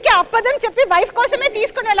అడిగారు? ఊరికే అప్పదం చెప్పి వైఫ్ కోసమే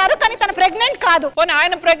తీసుకుని వెళ్ళారు, కానీ తన ప్రెగ్నెంట్ కాదు. పోనీ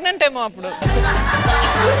ఆయన ప్రెగ్నెంట్ ఏమో అప్పుడు.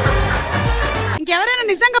 ఇంకెవరైనా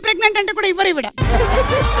నిజంగా ప్రెగ్నెంట్ అంటే కూడా ఇవ్వరు ఇవిడ.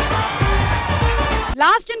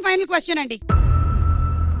 లాస్ట్ అండ్ ఫైనల్ క్వశ్చన్ అండి.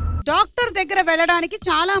 డాక్టర్ దగ్గర వెళ్ళడానికి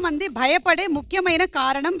చాలా మంది భయపడే ముఖ్యమైన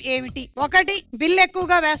కారణం ఏమిటి? 1 బిల్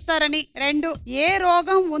ఎక్కువగా వేస్తారని, 2 ఏ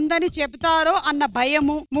రోగం ఉందని చెబుతారో అన్న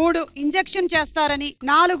భయము, 3 ఇంజెక్షన్ చేస్తారని,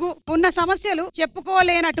 4 ఉన్న సమస్యలు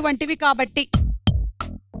చెప్పుకోలేనటువంటివి కాబట్టి.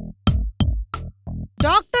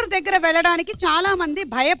 డాక్టర్ దగ్గర వెళ్ళడానికి చాలా మంది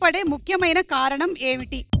భయపడే ముఖ్యమైన కారణం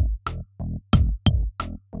ఏమిటి?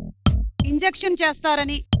 ఇంజెక్షన్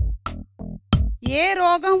చేస్తారని, ఏ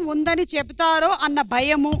రోగం ఉందని చెబుతారో అన్న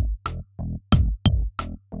భయము.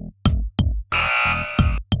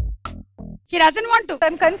 She doesn't want to.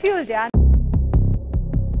 I'm confused, yeah.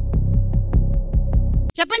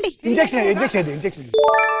 చెప్పండి.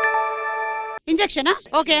 ఇంజెక్షనా?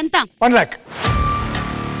 ఓకే, ఎంత? 1 lakh.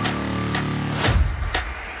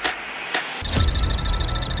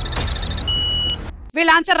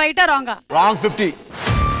 వీళ్ళ ఆన్సర్ రైటా రాంగా? రాంగ్. 50.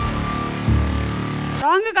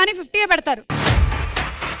 రాంగ్ కానీ 50 పెడతారు.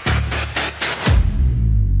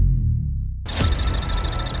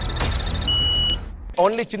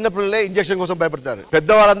 ఓన్లీ చిన్న పిల్లలే ఇంజెక్షన్ కోసం భయపడతారు.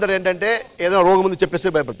 పెద్దవాళ్ళందరూ ఏంటంటే ఏదైనా రోగం ముందు చెప్పేస్తే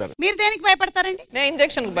భయపడతారు. మీరు దేనికి భయపడతారండి? నేను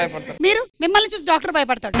ఇంజెక్షన్ కు భయపడతాను. మీరు మిమ్మల్ని చూసి డాక్టర్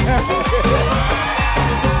భయపడతాడు.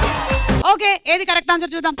 ఓకే, ఏది కరెక్ట్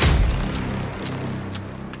ఆన్సర్ చూద్దాం.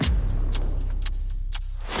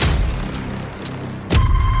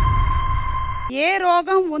 ఏ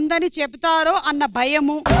రోగం ఉందని చెబుతారో అన్న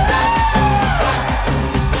భయము.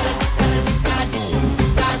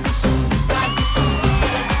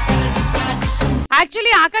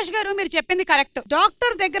 యాక్చువల్లీ ఆకాష్ గారు మీరు చెప్పింది కరెక్ట్.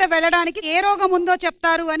 డాక్టర్ దగ్గర వెళ్ళడానికి ఏ రోగం ఉందో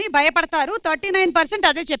చెప్తారు అని భయపడతారు. 39%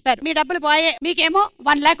 అదే చెప్పారు. మీ డబ్బులు పోయే, మీకేమో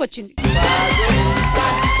 1 lakh వచ్చింది.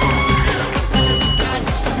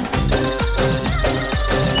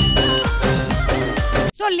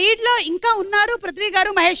 సో లీడ్ లో ఇంకా ఉన్నారు పృథ్వీ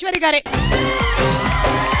గారు, మహేశ్వరి గారే.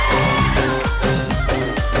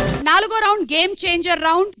 4వ రౌండ్ గేమ్ చేంజర్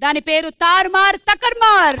రౌండ్. దాని పేరు తార్మార్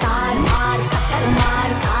తకర్మార్.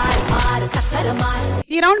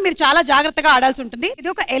 ఈ రౌండ్ మీరు చాలా జాగ్రత్తగా ఆడాల్సి ఉంటుంది. ఇది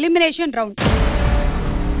ఒక ఎలిమినేషన్ రౌండ్.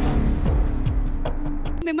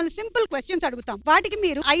 మిమ్మల్ని సింపుల్ క్వశ్చన్స్ అడుగుతాం. వాటికి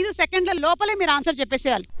మీరు 5 సెకండ్ల లోపలే మీరు ఆన్సర్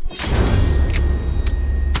చెప్పేసేయాలి.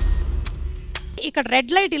 ఇక్కడ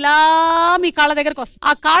రెడ్ లైట్ ఇలా మీ కాళ్ళ దగ్గరకు వస్తుంది.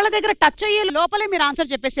 ఆ కాళ్ళ దగ్గర టచ్ అయ్యే లోపలే మీరు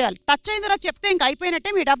ఆన్సర్ చెప్పేసేయాలి. టచ్ అయిన తర్వాత చెప్తే ఇంకా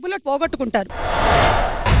అయిపోయినట్టే, మీ డబ్బులు పోగొట్టుకుంటారు.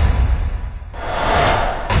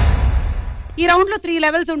 ఈ రౌండ్ లో 3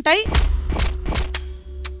 లెవెల్స్ ఉంటాయి.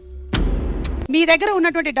 మీ దగ్గర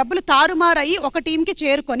ఉన్నటువంటి డబ్బులు తారుమారయి ఒక టీం కి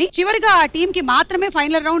చేరుకొని చివరిగా ఆ టీం కి మాత్రమే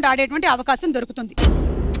ఫైనల్ రౌండ్ ఆడేటువంటి అవకాశం దొరుకుతుంది.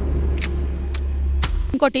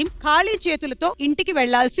 ఇంకో టీం ఖాళీ చేతులతో ఇంటికి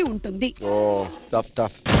వెళ్లాల్సి ఉంటుంది.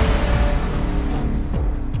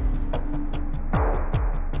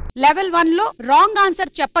 లెవెల్ 1 లో రాంగ్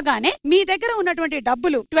ఆన్సర్ చెప్పగానే మీ దగ్గర ఉన్నటువంటి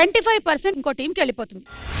డబ్బులు 25% ఇంకో టీంకి వెళ్ళిపోతుంది.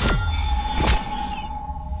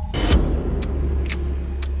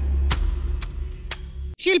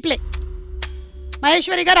 She'll play.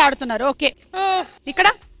 మహేశ్వరి గారు ఆడుతున్నారు. ఓకే, ఇక్కడ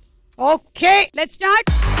okay, let's start.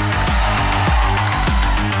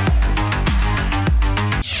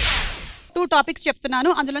 Two topics చెప్తున్నాను,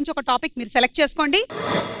 అందులోంచి ఒక టాపిక్ మీరు సెలెక్ట్ చేసుకోండి.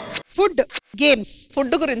 Food games.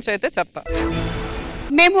 ఫుడ్ గురించి అయితే చెప్తా.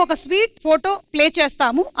 మేము ఒక స్వీట్ ఫోటో ప్లే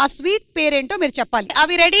చేస్తాము. ఆ స్వీట్ పేరేంటో మీరు చెప్పాలి.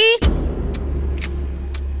 అవి ready?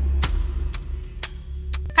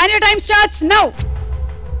 And your time starts now.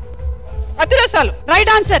 అతిరసాలు.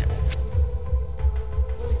 Right answer.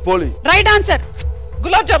 పోలి. Right answer.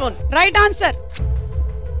 Gulab jamun. Right answer.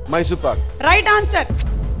 Mysore Pak. Right answer.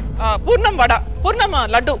 పూర్ణం వడ. పూర్ణం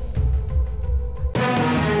లడ్డు.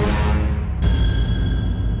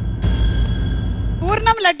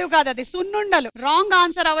 పూర్ణం లడ్డు కాదు, అది సున్నుండలు. రాంగ్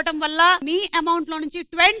ఆన్సర్ అవటం వల్ల మీ అమౌంట్ లో నుంచి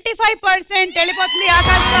 25% వెళ్ళిపోతుంది.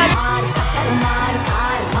 ఆకాశ్ గారు.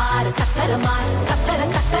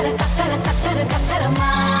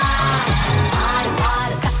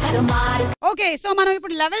 ఓకే, సో మనం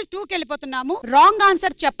ఇప్పుడు లెవెల్ 2 కి వెళ్ళిపోతున్నాము. రాంగ్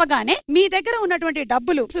ఆన్సర్ చెప్పగానే మీ దగ్గర ఉన్నటువంటి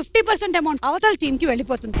డబ్బులు 50% అమౌంట్ అవతల టీం కి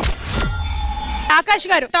వెళ్ళిపోతుంది. ఆకాష్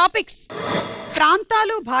గారు, టాపిక్స్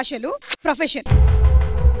ప్రాంతాలు, భాషలు, ప్రొఫెషన్.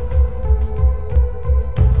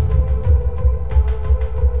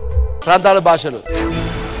 ప్రాంతాలు, భాషలు.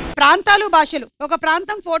 ప్రాంతాలు, భాషలు. ఒక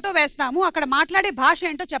ప్రాంతం ఫోటో వేస్తాము, అక్కడ మాట్లాడే భాష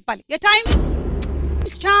ఏంటో చెప్పాలి. your time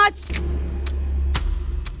starts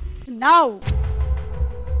now.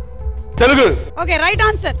 Telugu. Okay, right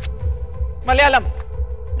answer. Malayalam.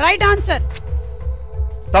 Right answer.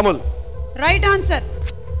 Tamil. Right answer.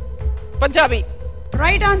 Punjabi.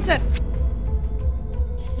 Right answer.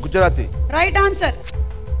 Gujarati. Right answer.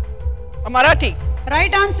 Marathi.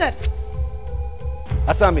 Right answer.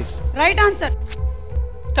 Assamese. Right answer.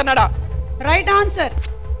 Kannada. Right answer.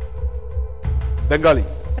 Bengali.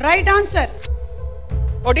 Right answer.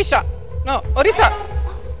 Odisha. No Orissa.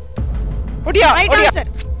 Odia. Right answer.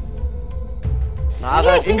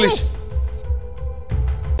 Naga English.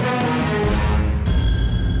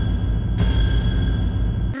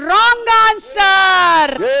 Wrong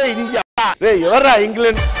answer. ఎవర్రా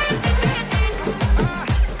England?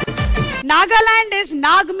 Nagaland is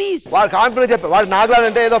నాగ్మీస్. వాడు confidence చెప్పారు. వాడు నాగాలాండ్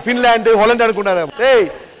అంటే ఏదో Finland Holland అనుకుంటారు.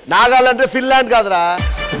 నాగాలాండ్ అంటే Finland కాదురా.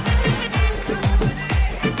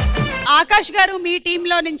 ఆకాష్ గారు మీ టీమ్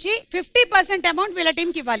లో నుంచి 50% అమౌంట్ వీళ్ళ టీం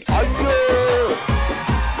కి ఇవ్వాలి.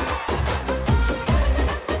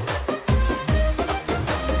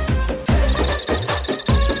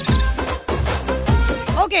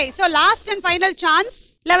 Okay, so last and final chance.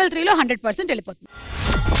 Level 3 లో 100% వెళ్ళిపోతుంది.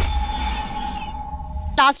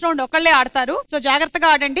 లాస్ట్ రౌండ్ ఒకళ్ళే ఆడతారు, సో జాగ్రత్తగా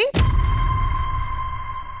ఆడండి.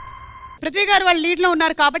 పృథ్వీ గారు వాళ్ళు లీడ్ లో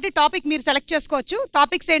ఉన్నారు కాబట్టి టాపిక్ మీరు సెలెక్ట్ చేసుకోవచ్చు.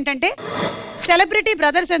 టాపిక్స్ ఏంటంటే celebrity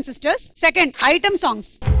brothers and sisters, second item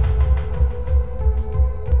songs,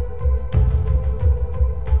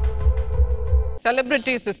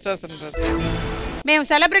 celebrity sisters and brothers. మేము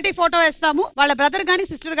సెలబ్రిటీ ఫోటో వేస్తాము, వాళ్ళ బ్రదర్ గాని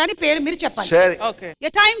సిస్టర్ గాని పేరు మీరు చెప్పాలి. Okay.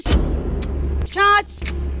 Your time starts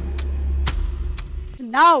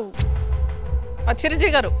now.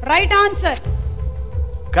 Chiranjeevi గారు. Right answer.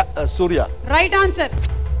 సూర్య. Right answer.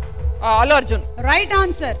 Allu Arjun. Right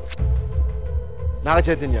answer. Naga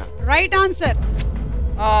Chaitanya. Right answer.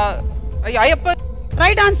 Ayyappa.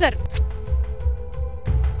 Right answer.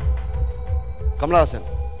 Kamal Haasan.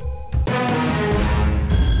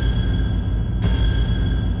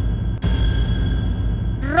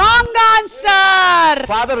 Wrong answer.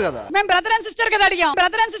 Father కదా. మేము బ్రదర్ అండ్ సిస్టర్ కదా అడిగాం.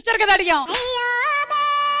 బ్రదర్ అండ్ సిస్టర్ కదా అడిగాం.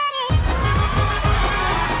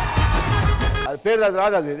 అది పేరు అది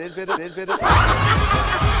రాదు. అది పేరు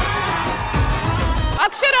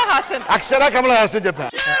అక్షర హాసన్. అక్షర కమల్ హాసన్ చెప్పా.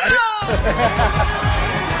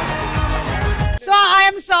 So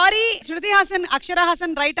I'm sorry, Shruti Haasan, Akshara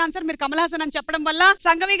Haasan right answer. మీరు కమల్ హాసన్ అని చెప్పడం వల్ల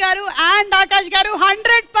సంగవి గారు అండ్ ఆకాష్ గారు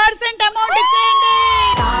 100% అమౌంట్ ఇచ్చేయండి.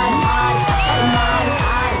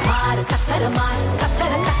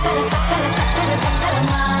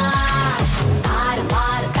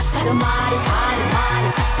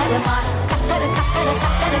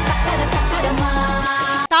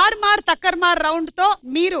 తార్మార్ తక్కర్మార్ రౌండ్ తో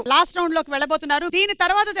మీరు లాస్ట్ రౌండ్ లోకి వెళ్ళబోతున్నారు. దీని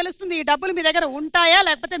తర్వాత తెలుస్తుంది ఈ డబ్బులు మీ దగ్గర ఉంటాయా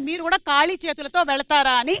లేకపోతే మీరు కూడా ఖాళీ చేతులతో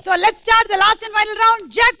వెళ్తారా అని. So let's start the last and final round,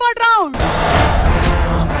 jackpot round.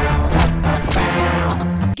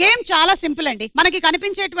 Game చాలా సింపుల్ అండి. మనకి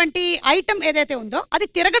కనిపించేటువంటి ఐటమ్ ఏదైతే ఉందో అది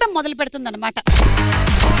తిరగడం మొదలు పెడుతుంది అనమాట.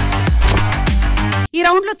 ఈ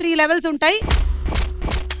రౌండ్ లో 3 లెవెల్స్ ఉంటాయి.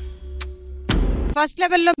 ఫస్ట్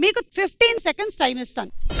లెవెల్లో మీకు 15 సెకండ్స్ టైం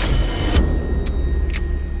ఇస్తాను.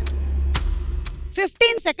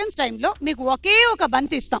 15 సెకండ్స్ టైంలో మీకు ఒకే ఒక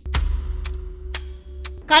బంతి ఇస్తాం.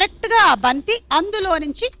 కరెక్ట్ గా ఆ బంతి అందులో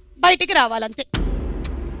నుంచి బయటికి రావాలంతే.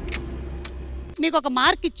 మీకు ఒక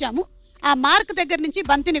మార్క్ ఇచ్చాము, ఆ మార్క్ దగ్గర నుంచి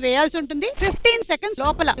బంతిని వేయాల్సి ఉంటుంది. 15 సెకండ్స్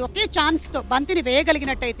లోపల ఒకే ఛాన్స్ తో బంతిని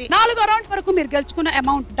వేయగలిగినట్టయితే 4వ రౌండ్ వరకు మీరు గెలుచుకున్న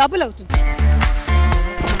అమౌంట్ డబుల్ అవుతుంది.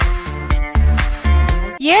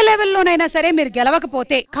 ఏ లెవెల్లోనైనా సరే మీరు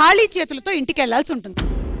గెలవకపోతే ఖాళీ చేతులతో ఇంటికి వెళ్లాల్సి ఉంటుంది.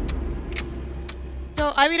 So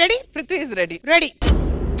are we ready? Prithvi is ready. Ready.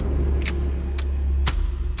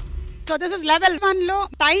 So this is level 1 లో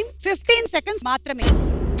టైం 15 సెకండ్స్ మాత్రమే.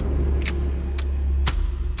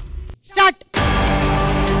 Start.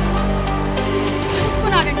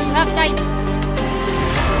 చూసుకున్నాడండి, you have time.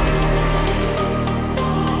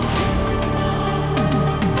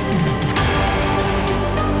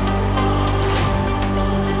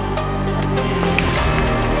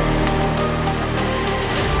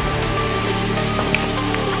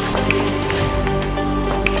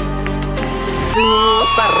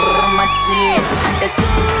 Super మచ్చి అంటే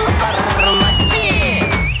సూపర్ మచ్చి.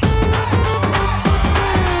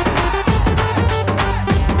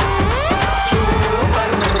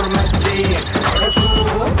 సూపర్ మచ్చి అంటే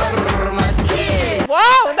సూపర్ మచ్చి.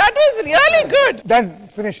 Wow, that was really good. Done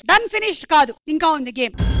finish. Done finished కాదు, ఇంకా ఉంది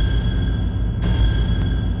గేమ్.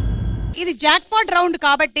 ఇది జాక్పాట్ రౌండ్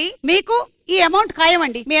కాబట్టి మీకు ఈ అమౌంట్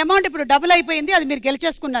ఖాయమండి. మీ అమౌంట్ ఇప్పుడు డబుల్ అయిపోయింది, అది మీరు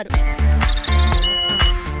గెలిచేసుకున్నారు.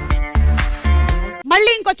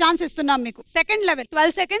 మళ్ళీ ఇంకో ఛాన్స్ ఇస్తున్నాం మీకు. సెకండ్ లెవెల్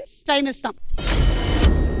 12 సెకండ్స్ టైం ఇస్తాం.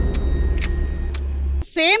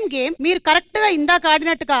 సేమ్ గేమ్ మీరు కరెక్ట్ గా ఇందాక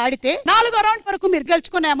ఆడినట్టుగా ఆడితే 4వ రౌండ్ వరకు మీరు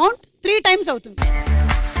గెలుచుకునే అమౌంట్ 3 టైమ్స్ అవుతుంది.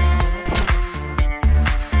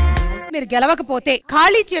 మీరు గెలవకపోతే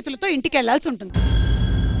ఖాళీ చేతులతో ఇంటికి వెళ్లాల్సి ఉంటుంది.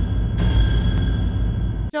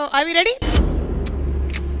 So are we ready?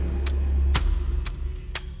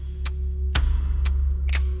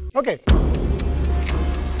 Okay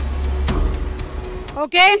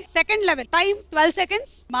okay, second level. Time 12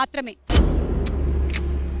 seconds మాత్రమే.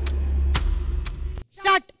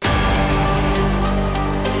 స్టార్ట్.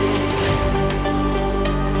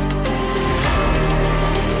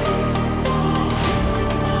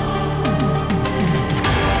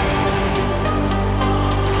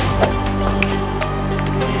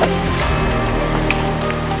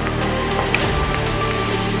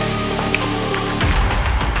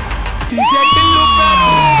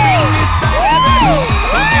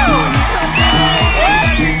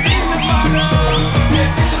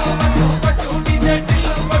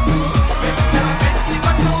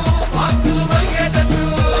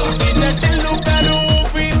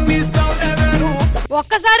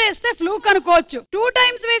 ఒక్కసారి వేస్తే ఫ్లూక్ అనుకోవచ్చు. 2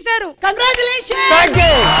 times వేశారు. కంగ్రాచులేషన్.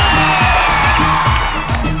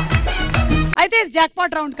 అయితే జాక్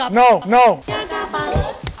పాట్ రౌండ్ కాదు. నో నో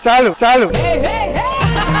చాలు చాలు.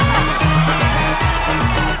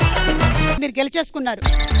 మీరు గెలిచేసుకున్నారు.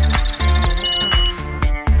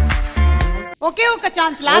 ఒకే ఒక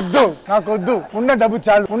ఛాన్స్, లాస్ట్. నాకు వద్దు, ఉన్న డబ్బు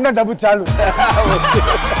చాలు, ఉన్న డబ్బు చాలు.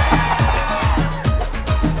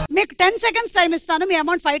 మీకు 10 seconds టైం ఇస్తాను. మీ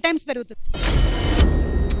అమౌంట్ 5 times పెరుగుతుంది.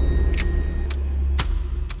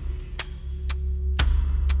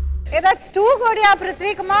 That's too good, yeah,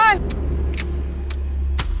 Prithvi, come on.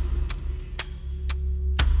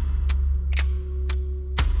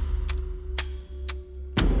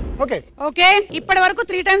 Okay okay, ఇప్పటి వరకు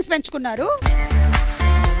 3 times పెంచుకున్నారు.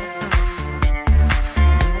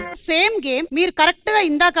 సేమ్ గేమ్ మీరు కరెక్ట్ గా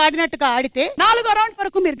ఇందాక ఆడినట్టుగా ఆడితే 4వ రౌండ్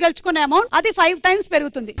వరకు మీరు గెలుచుకునే అమౌంట్ అది 5 times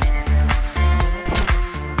పెరుగుతుంది.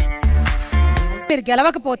 మీరు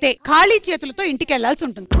గెలవకపోతే ఖాళీ చేతులతో ఇంటికి వెళ్లాల్సి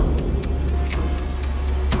ఉంటుంది.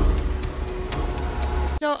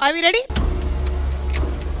 So are we ready?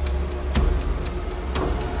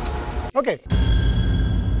 Okay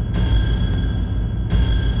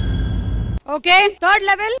okay, third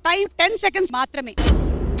level. Time 10 seconds మాత్రమే.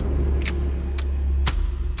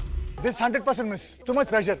 This 100% miss. Too much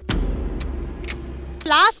pressure.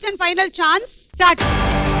 Last and final chance. Start.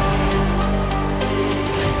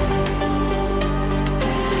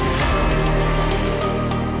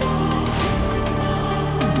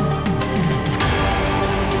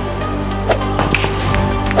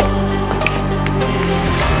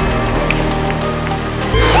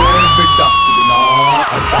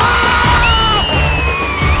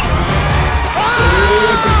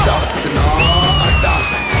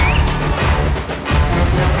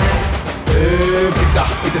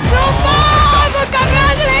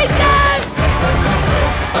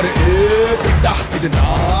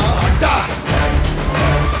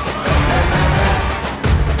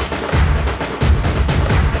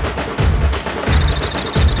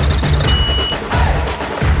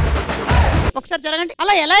 ఒకసారి జరగండి.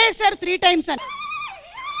 అలా ఎలా వేసారు 3 times అని?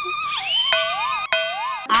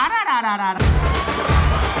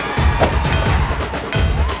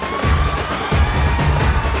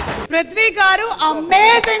 పృథ్వీ గారు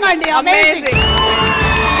అమేజింగ్ అండి, అమేజింగ్.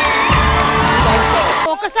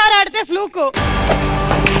 ఒకసారి ఆడితే fluke,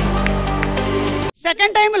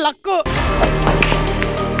 second time luck,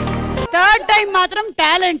 third time మాత్రం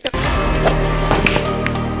టాలెంట్.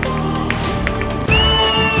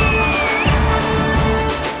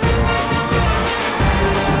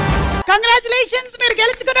 కంగ్రాచులేషన్స్, మీరు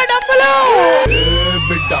గెలుచుకున్న డబ్బులు.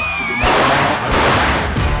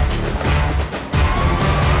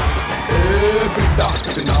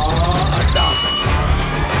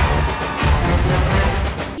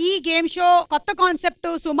 ఈ గేమ్ షో కొత్త కాన్సెప్ట్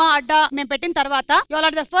సుమా అడ్డా మేము పెట్టిన తర్వాత you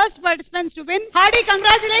are the first participants to win. Hearty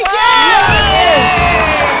congratulations.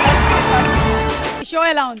 Show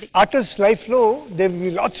ఎలా ఉంది? ఆర్టిస్ట్ లైఫ్ లో there will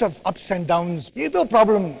be lots of ups and downs. ఏదో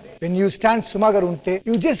ప్రాబ్లం. when you stand సుమా గారు ఉంటే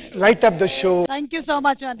you just light up the show. Thank you so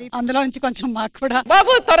much అండి. అందులో నుంచి కొంచెం మాకు కూడా.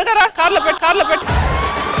 బాబు త్వరగా రా, కార్లో పెట్టు.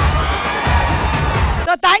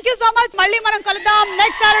 So thank you so much. మళ్ళీ మనం కలుద్దాం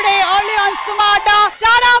next Saturday only on Suma Adda.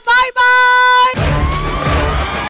 Tata, by by.